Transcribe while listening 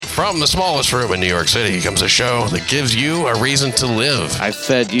From the smallest room in New York City comes a show that gives you a reason to live. I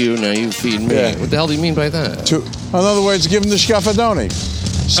fed you, now you feed me. Yeah. What the hell do you mean by that? In other words, give him the scuffadoni.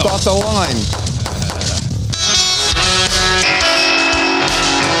 Start the line.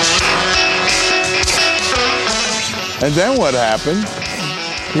 And then what happened?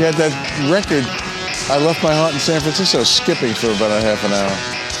 He had that record, I Left My Heart in San Francisco, skipping for about a half an hour.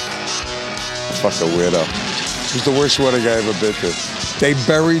 Fuck a weirdo. He's the worst wedding I ever been to. They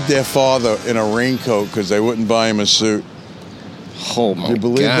buried their father in a raincoat because they wouldn't buy him a suit. Oh my Do you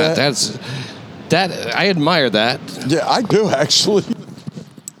believe God, that? I admire that. Yeah, I do, actually.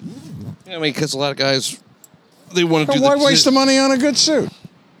 I mean, because a lot of guys, they want to do Why waste the money on a good suit?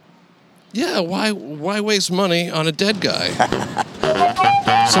 Yeah, why waste money on a dead guy?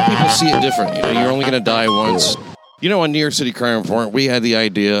 Some people see it different. You know, you're only going to die once. You know, on New York City Crime Report, we had the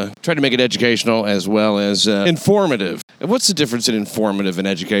idea, try to make it educational as well as informative. And what's the difference in informative and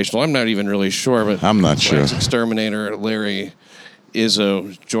educational? I'm not even really sure. But I'm not sure. Ex-Exterminator, Larry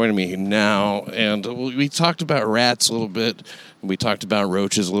Izzo joining me now. And we talked about rats a little bit. And we talked about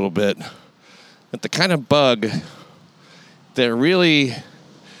roaches a little bit. But the kind of bug that really...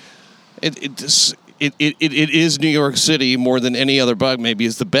 It is New York City more than any other bug. Maybe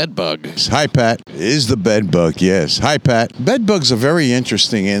is the bed bug. Hi, Pat. It is the bed bug, yes. Hi, Pat. Bed bug's a very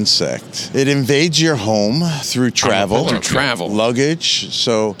interesting insect. It invades your home through travel. Luggage.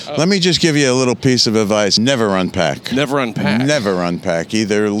 So let me just give you a little piece of advice. Never unpack. Never unpack. Never unpack.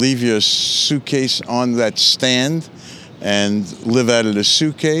 Either leave your suitcase on that stand and live out of the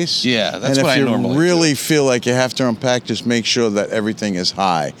suitcase. Yeah, that's what I normally do. And if you really feel like you have to unpack, just make sure that everything is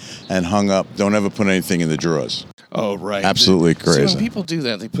high and hung up. Don't ever put anything in the drawers. Oh, right. Absolutely crazy. See, when people do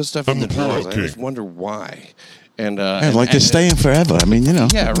that, they put stuff in the drawers. I just wonder why. And they're staying forever. I mean, you know.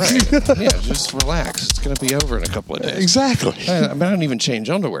 Yeah, right. Yeah, just relax. It's going to be over in a couple of days. Exactly. I don't even change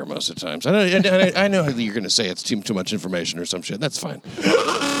underwear most of the times. I know that you're going to say it's too much information or some shit. That's fine.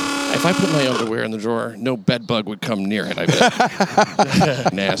 If I put my underwear in the drawer, no bed bug would come near it, I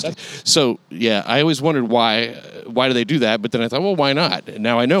bet. Nasty. So, yeah, I always wondered why do they do that, but then I thought, well, why not? And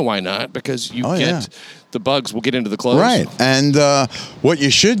now I know why not, because the bugs will get into the clothes. Right. And what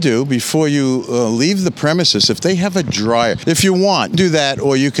you should do before you leave the premises, if they have a dryer, if you want, do that,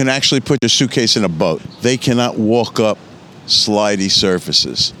 or you can actually put your suitcase in a boat. They cannot walk up slidey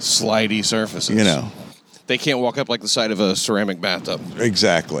surfaces. Slidey surfaces. You know. They can't walk up like the side of a ceramic bathtub.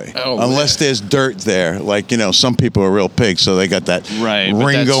 Exactly. Oh, unless there's dirt there. Like, you know, some people are real pigs, so they got that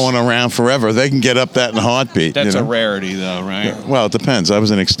ring going around forever. They can get up that in a heartbeat. That's a rarity, though, right? Yeah. Well, it depends. I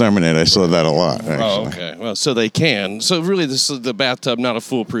was an exterminator. I saw that a lot, actually. Oh, okay. Well, so they can. So really, this is the bathtub, not a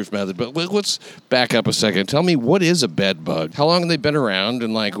foolproof method. But let's back up a second. Tell me, what is a bed bug? How long have they been around?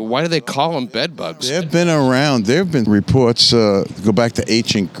 And, like, why do they call them bed bugs? They've been around. There have been reports go back to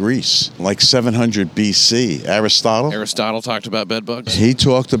ancient Greece, like 700 BC. Aristotle talked about bed bugs? He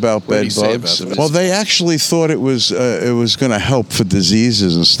talked about bed bugs. Well, they actually thought it was going to help for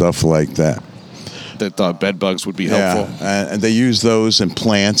diseases and stuff like that. They thought bed bugs would be helpful. Yeah, and they used those in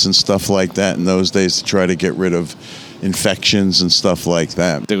plants and stuff like that in those days to try to get rid of infections and stuff like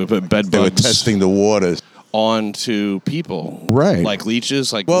that. They would put bed bugs. They were testing the waters onto people, right? Like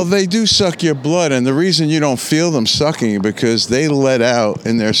leeches. Well, they do suck your blood, and the reason you don't feel them sucking because they let out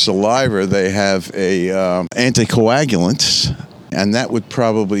in their saliva. They have a anticoagulant, and that would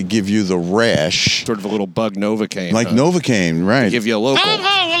probably give you the rash. Sort of a little bug Novocaine, like Novocaine, right? They give you a local.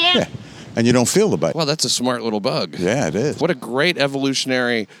 Yeah. And you don't feel the bite. Well, that's a smart little bug. Yeah, it is. What a great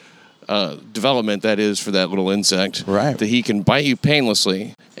evolutionary development that is for that little insect. Right. That he can bite you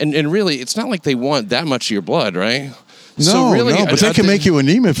painlessly. And really, it's not like they want that much of your blood, right? No, but they can make you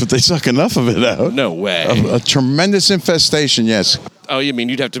anemic if they suck enough of it out. No way. A tremendous infestation, yes. Oh, you mean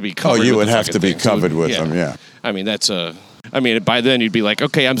you'd have to be covered with you would have to be covered with them, yeah. I mean, that's a... I mean, by then you'd be like,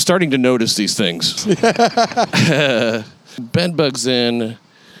 okay, I'm starting to notice these things. Bed bugs in...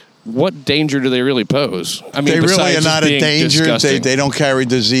 What danger do they really pose? I mean, they really are not a danger. They don't carry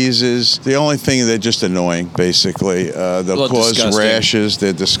diseases. The only thing, they're just annoying, basically. They'll cause rashes.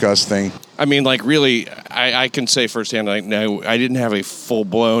 They're disgusting. I mean, like, really, I can say firsthand, like, no, I didn't have a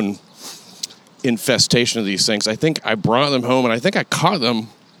full-blown infestation of these things. I think I brought them home, and I think I caught them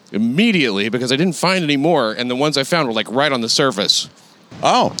immediately because I didn't find any more, and the ones I found were, like, right on the surface.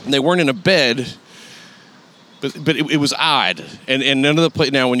 Oh. And they weren't in a bed. But it was odd, and none of the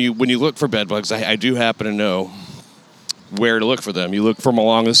place now when you look for bed bugs, I do happen to know where to look for them. You look from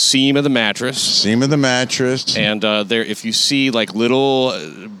along the seam of the mattress. And there, if you see like little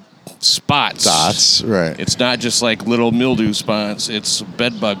spots, dots, right? It's not just like little mildew spots; it's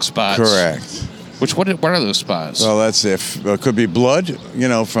bed bug spots. Correct. What are those spots? Well, that's if it could be blood,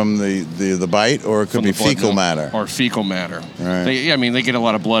 from the bite, or it could be fecal matter. Or fecal matter. Right. They get a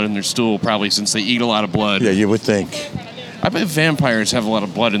lot of blood in their stool probably since they eat a lot of blood. Yeah, you would think. I bet vampires have a lot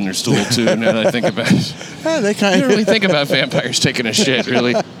of blood in their stool too. Now that I think about it, Yeah, they I kind don't really think about vampires taking a shit.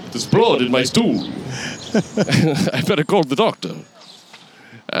 Really, there's blood in my stool. I better call the doctor.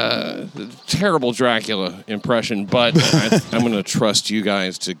 Terrible Dracula impression, but I'm going to trust you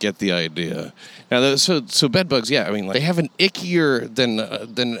guys to get the idea. Now, so bedbugs, they have an ickier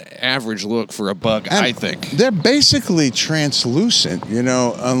than average look for a bug, And I think. they're basically translucent,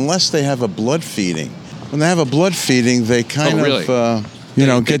 unless they have a blood feeding. When they have a blood feeding, they kind of,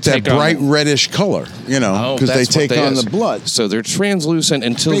 get that bright reddish color, because they take on the blood. So they're translucent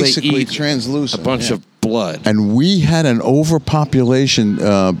until Basically they eat translucent, a bunch of blood. And we had an overpopulation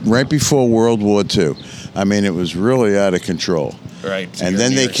right before World War II. I mean, it was really out of control. Right. And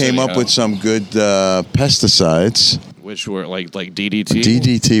then they came up with some good pesticides. Which were like DDT?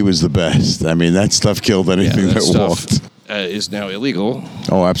 DDT was the best. I mean, that stuff killed anything that walked. Is now illegal.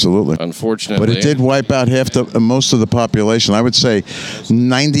 Oh, absolutely. Unfortunately. But it did wipe out most of the population. I would say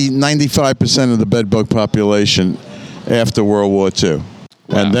 95% of the bedbug population after World War II. Wow.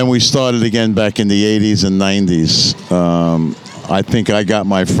 And then we started again back in the 80s and 90s. I think I got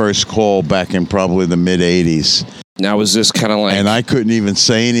my first call back in probably the mid-80s. Now, was this kind of like... And I couldn't even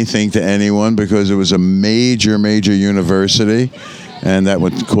say anything to anyone because it was a major, major university. And that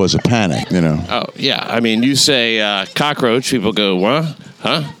would cause a panic, Oh, yeah. I mean, you say cockroach, people go, what?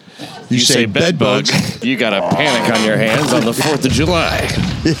 Huh? You say bedbug. You got a panic on your hands on the 4th of July.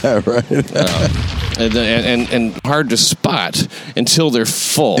 Yeah, right. And hard to spot until they're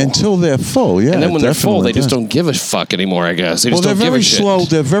full. Until they're full, yeah. And then when they're full, they just does. don't give a fuck anymore, I guess. They just they're don't give a very shit. slow.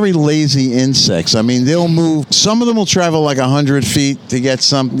 They're very lazy insects. I mean, they'll move. Some of them will travel like 100 feet to get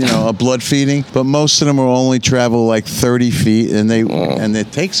a blood feeding, but most of them will only travel like 30 feet, and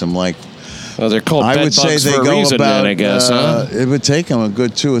it takes them like... Well, they're called I would say bedbugs they for a go reason, about, then, I guess, huh? It would take them a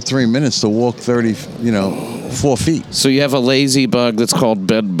good 2 or 3 minutes to walk 4 feet. So you have a lazy bug that's called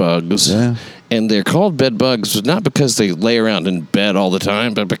bedbugs. Yeah. And they're called bedbugs not because they lay around in bed all the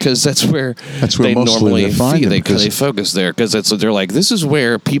time, but because that's where they normally feed. They focus there because they're like, this is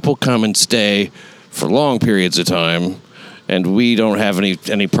where people come and stay for long periods of time, and we don't have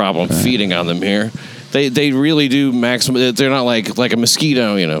any problem feeding on them here. They really do maximum. They're not like a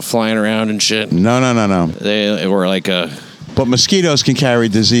mosquito, flying around and shit. No. They were like a. But mosquitoes can carry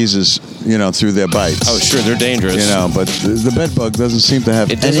diseases, through their bites. Oh, sure, they're dangerous. But the bedbug doesn't seem to have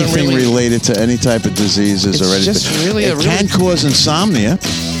anything related to any type of diseses or anything. It can cause insomnia.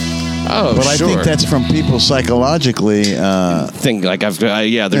 Oh, but I think that's from people psychologically. There's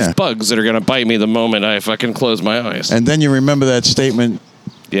bugs that are going to bite me the moment I fucking close my eyes. And then you remember that statement.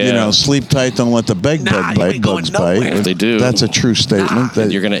 Yeah. Sleep tight, don't let the bugs bite. If they do. That's a true statement.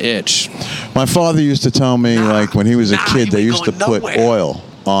 That you're going to itch. My father used to tell me, when he was a kid, they used to put oil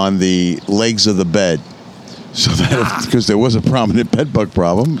on the legs of the bed. So that, because there was a prominent bedbug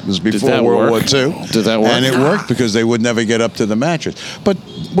problem. It was before World War II. Did that work? And it worked because they would never get up to the mattress. But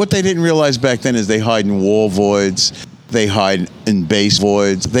what they didn't realize back then is they hide in wall voids. They hide in base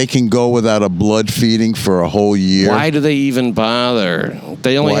voids. They can go without a blood feeding for a whole year. Why do they even bother?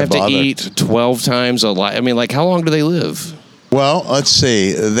 They only have to eat 12 times a life. I mean, how long do they live? Well, let's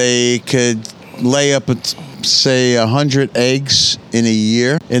see. They could lay up, say, 100 eggs in a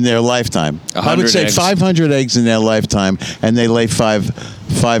year in their lifetime. I would say 500 eggs in their lifetime, and they lay five.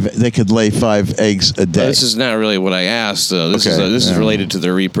 They could lay 5 eggs a day. This is not really what I asked, though. This is related to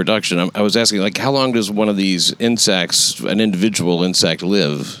their reproduction. I was asking, how long does one of these insects, an individual insect,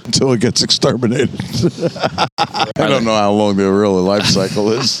 live? Until it gets exterminated. I don't know how long their real life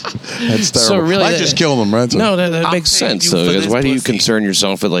cycle is. That's terrible. So really, I just kill them, right? No, that makes sense, though. Because why do you concern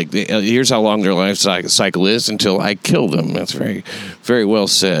yourself with, here's how long their life cycle is until I kill them? That's very, very well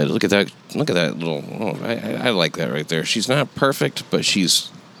said. Look at that. Look at that little... Oh, I like that right there. She's not perfect, but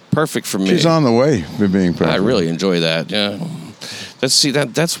she's perfect for me. She's on the way to being perfect. I really enjoy that, yeah.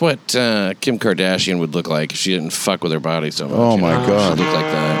 That's what Kim Kardashian would look like if she didn't fuck with her body so much. Oh, my God. She'd look like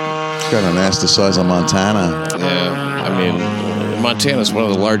that. She's got an ass the size of Montana. Yeah, I mean, Montana's one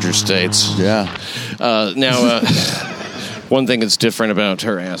of the larger states. Yeah. One thing that's different about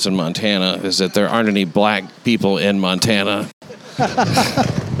her ass in Montana is that there aren't any black people in Montana.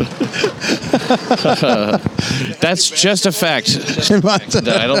 That's just a fact.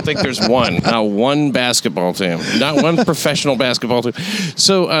 I don't think there's not one basketball team, not one professional basketball team.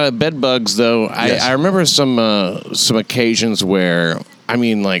 So bed bugs, though, yes. I remember some occasions where I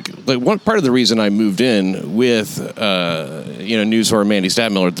mean, like one part of the reason I moved in with, News Horror Mandy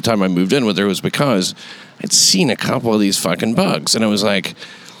Statmiller at the time I moved in with her was because I'd seen a couple of these fucking bugs, and I was like,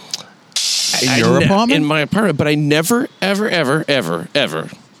 in your apartment? In my apartment, but I never, ever, ever, ever, ever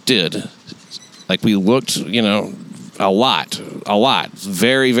did. Like we looked, a lot,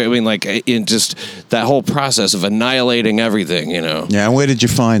 very, very. I mean, like in just that whole process of annihilating everything, Yeah, and where did you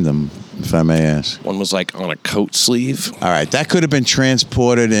find them, if I may ask? One was like on a coat sleeve. All right, that could have been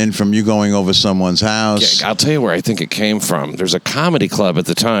transported in from you going over someone's house. I'll tell you where I think it came from. There's a comedy club at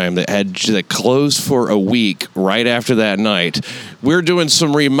the time that closed for a week right after that night. We're doing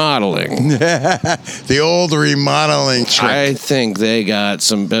some remodeling. The old remodeling trick. I think they got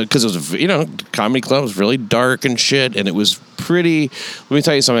some, because it was, comedy club was really dark and shit, and it was pretty. Let me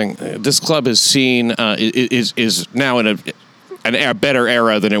tell you something. This club is seen is now in a better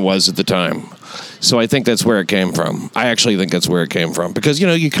era than it was at the time. So I think that's where it came from. I actually think that's where it came from. Because,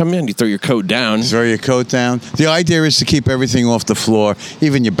 you come in, you throw your coat down. Throw your coat down. The idea is to keep everything off the floor,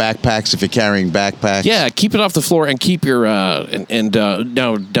 even your backpacks if you're carrying backpacks. Yeah, keep it off the floor and keep your...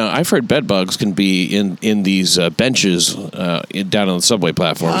 Now, I've heard bedbugs can be in these benches down on the subway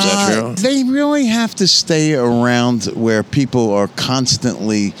platform. Is that true? They really have to stay around where people are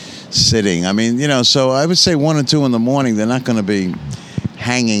constantly sitting. I mean, so I would say 1 or 2 in the morning, they're not going to be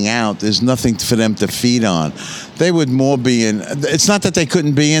hanging out. There's nothing for them to feed on. They would more be in. It's not that they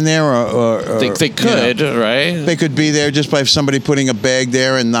couldn't be in there, or they could, right? They could be there just by somebody putting a bag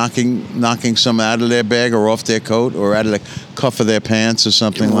there and knocking some out of their bag or off their coat or out of the cuff of their pants or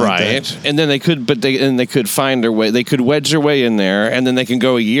something like that. Right, and then they could find their way. They could wedge their way in there, and then they can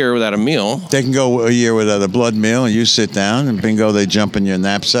go a year without a meal. They can go a year without a blood meal, and you sit down, and bingo, they jump in your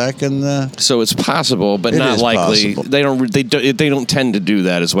knapsack, and so it's possible, but not likely. Possible. They don't tend to do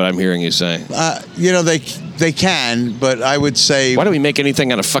that, is what I'm hearing you say. They can, but I would say... Why do we make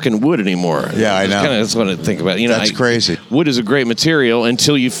anything out of fucking wood anymore? Yeah, I know. That's what I think about. That's crazy. Wood is a great material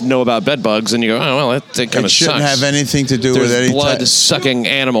until you know about bed bugs, and you go, oh, well, that kind of sucks. It shouldn't have anything to do with any blood-sucking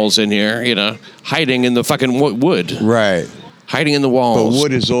animals in here, hiding in the fucking wood. Right. Hiding in the walls. But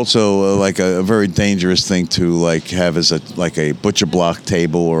wood is also like a very dangerous thing to have as a butcher block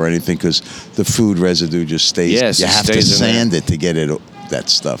table or anything, because the food residue just stays. Yes, you have to sand it to get that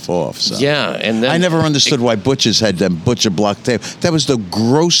stuff off. So. Yeah, and then I never understood why butchers had them butcher block table. That was the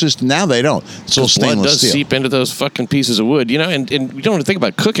grossest. Now they don't. It's all stainless steel. Blood does seep into those fucking pieces of wood, and you don't want to think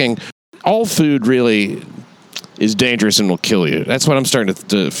about cooking. All food really is dangerous and will kill you. That's what I'm starting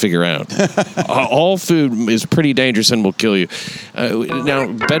to figure out. All food is pretty dangerous and will kill you. Now,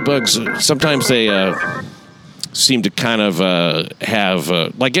 bed bugs, sometimes they seem to kind of have,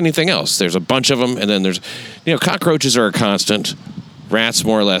 like anything else, there's a bunch of them, and then there's, cockroaches are a constant, rats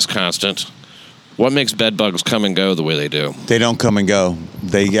more or less constant. What makes bed bugs come and go the way they do? They don't come and go.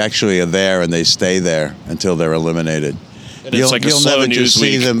 They actually are there, and they stay there until they're eliminated. You'll never just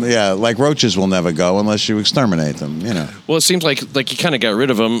see them. Yeah, like roaches will never go unless you exterminate them. Well, it seems like you kind of got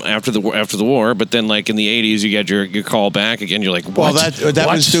rid of them after the war, but then like in the 80s, you get your call back again. You're like, what? Well, that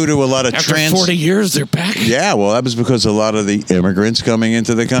was due to a lot of after 40 years, they're back. Yeah, well, that was because a lot of the immigrants coming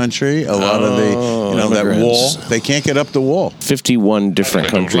into the country, a lot of the that wall, they can't get up the wall. 51 different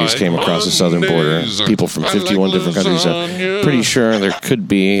countries came across the southern border. People from 51 different countries. Pretty sure there could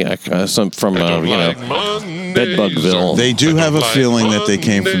be some from Bedbugville. They do have a feeling that they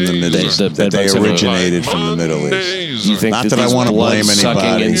came from the Middle East. That they originated from the Middle East. You think Not that I want to blame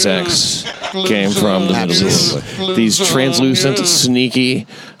anybody. Insects came from the Middle East. These translucent, sneaky,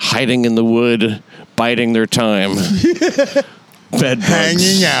 hiding in the wood, biding their time. Bedbugs.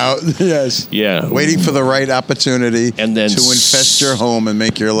 Hanging out, yes. Yeah. Waiting for the right opportunity and then to infest your home and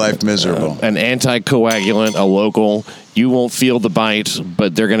make your life miserable. An anticoagulant, a local. You won't feel the bite,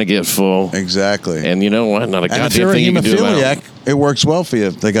 but they're going to get full. Exactly. And you know what? Not a goddamn thing you can do about it. And if you're a hemophiliac, it works well for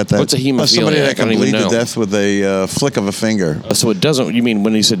you. They got that. What's a hemophiliac? Somebody that can bleed to death with a flick of a finger. So it doesn't, you mean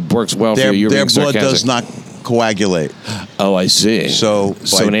when he said works well for you, you're being sarcastic. Their blood does not coagulate. Oh, I see. So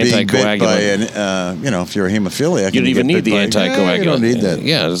by an being anticoagulant. bit by if you're a hemophiliac, you don't even need the anticoagulant. You don't need that.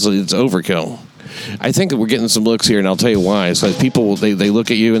 Yeah, it's overkill. I think that we're getting some looks here, and I'll tell you why. It's like people, they look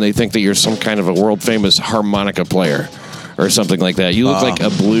at you and they think that you're some kind of a world-famous harmonica player or something like that. You look like a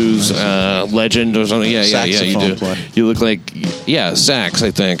blues legend or something. Yeah, you do. Player. You look like, sax,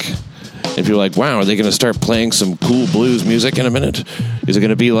 I think. And people are like, wow, are they going to start playing some cool blues music in a minute? Is it going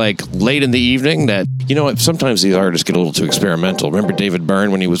to be like late in the evening that, you know what, sometimes these artists get a little too experimental. Remember David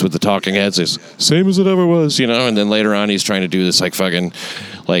Byrne when he was with the Talking Heads? It's same as it ever was, and then later on he's trying to do this like fucking,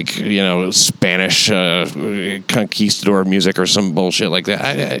 Spanish conquistador music or some bullshit like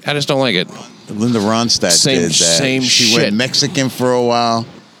that. I just don't like it. Linda Ronstadt did that. Same she shit. went Mexican for a while.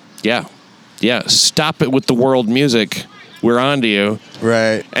 Yeah. Stop it with the world music. We're on to you.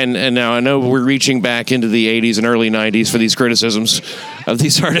 Right. And now I know we're reaching back into the 80s and early 90s for these criticisms of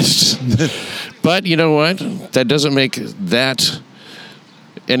these artists. But you know what? That doesn't make that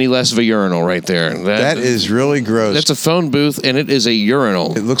any less of a urinal right there. That is really gross. That's a phone booth, and it is a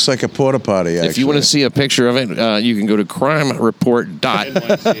urinal. It looks like a porta potty, actually. If you want to see a picture of it, you can go to crimereport.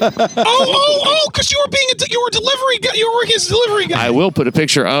 Because you were delivery guy. You were working as a delivery guy. I will put a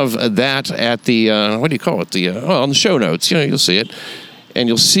picture of that at the what do you call it? On the show notes. You'll see it, and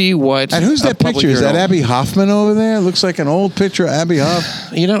you'll see what. And who's that picture? Is that Abby Hoffman over there? It looks like an old picture of Abby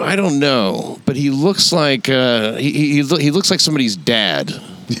Hoffman. I don't know, but he looks like he looks like somebody's dad.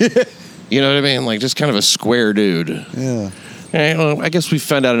 You know what I mean? Like just kind of a square dude. Yeah. Well, I guess we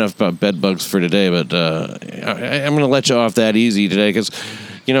found out enough about bedbugs for today, but I'm going to let you off that easy today because,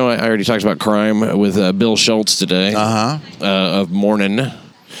 I already talked about crime with Bill Schultz today. Of Morning.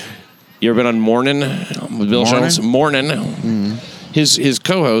 You ever been on Morning with Bill Schultz? Morning. Mm-hmm. His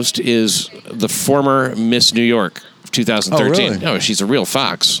co-host is the former Miss New York of 2013. Oh, really? No, she's a real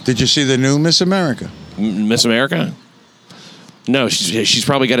fox. Did you see the new Miss America? Miss America? No, she's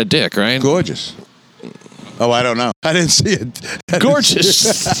probably got a dick, right? Gorgeous. Oh, I don't know. I didn't see it.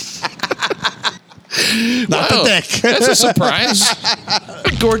 Gorgeous. Not the dick. That's a surprise.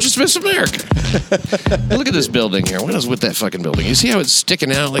 Gorgeous Miss America. Hey, look at this building here. What is with that fucking building? You see how it's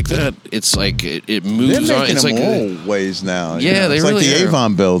sticking out like that? It's like it moves They're on. making It's them like all ways now. Yeah, they it's really like the are.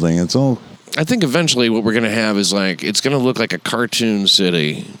 Avon building. It's all. I think eventually what we're going to have is it's going to look like a cartoon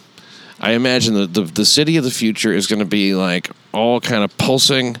city. I imagine the city of the future is going to be all kind of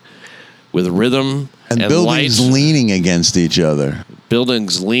pulsing with rhythm and buildings light. leaning against each other.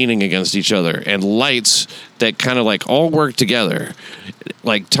 Buildings leaning against each other and lights that kind of all work together,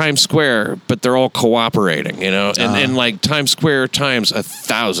 like Times Square, but they're all cooperating, and Times Square times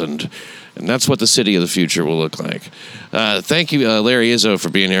 1,000. And that's what the city of the future will look like. Thank you, Larry Izzo, for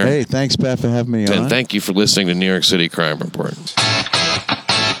being here. Hey, thanks, Pat, for having me on. And thank you for listening to New York City Crime Report.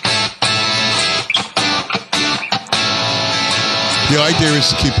 The idea is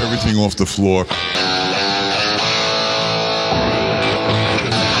to keep everything off the floor.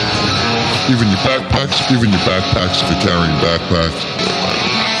 Even your backpacks if you're carrying backpacks.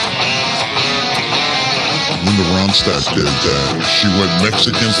 Linda Ronstadt did that. She went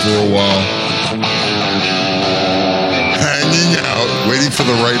Mexican for a while. Hanging out, waiting for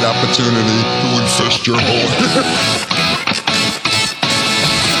the right opportunity to infest your home.